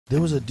There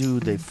was a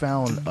dude, they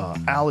found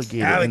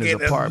alligator in his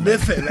apartment.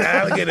 Listen,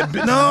 alligator.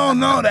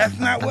 No, that's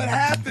not what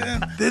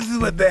happened. This is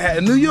what they had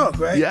in New York,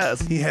 right?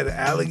 Yes. He had an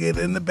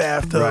alligator in the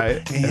bathtub. Right.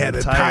 And he had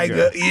a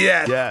tiger.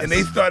 Yes. And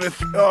they started,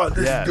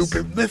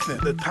 stupid. Listen,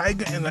 the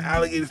tiger and the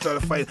alligator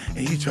started fighting,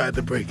 and he tried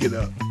to break it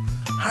up.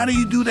 How do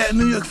you do that in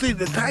New York City?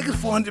 The tiger's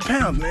 400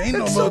 pounds, man. Ain't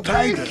no little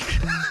tiger.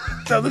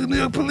 So look at New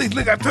York police.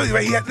 Look, I told you,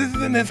 right? This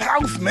is in his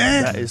house,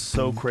 man. That is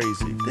so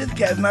crazy. This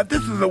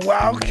is a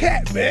wild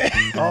cat, man.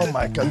 Oh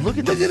my God, look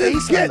at the face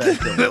this cat. on that This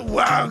thing. is a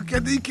wild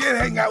cat. You can't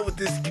hang out with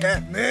this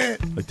cat, man.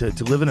 Like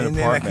to live in an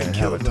apartment and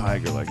have a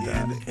tiger like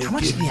that. Yeah, How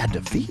much did he have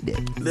to feed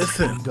it?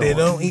 Listen, they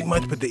don't eat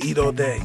much, but they eat all day.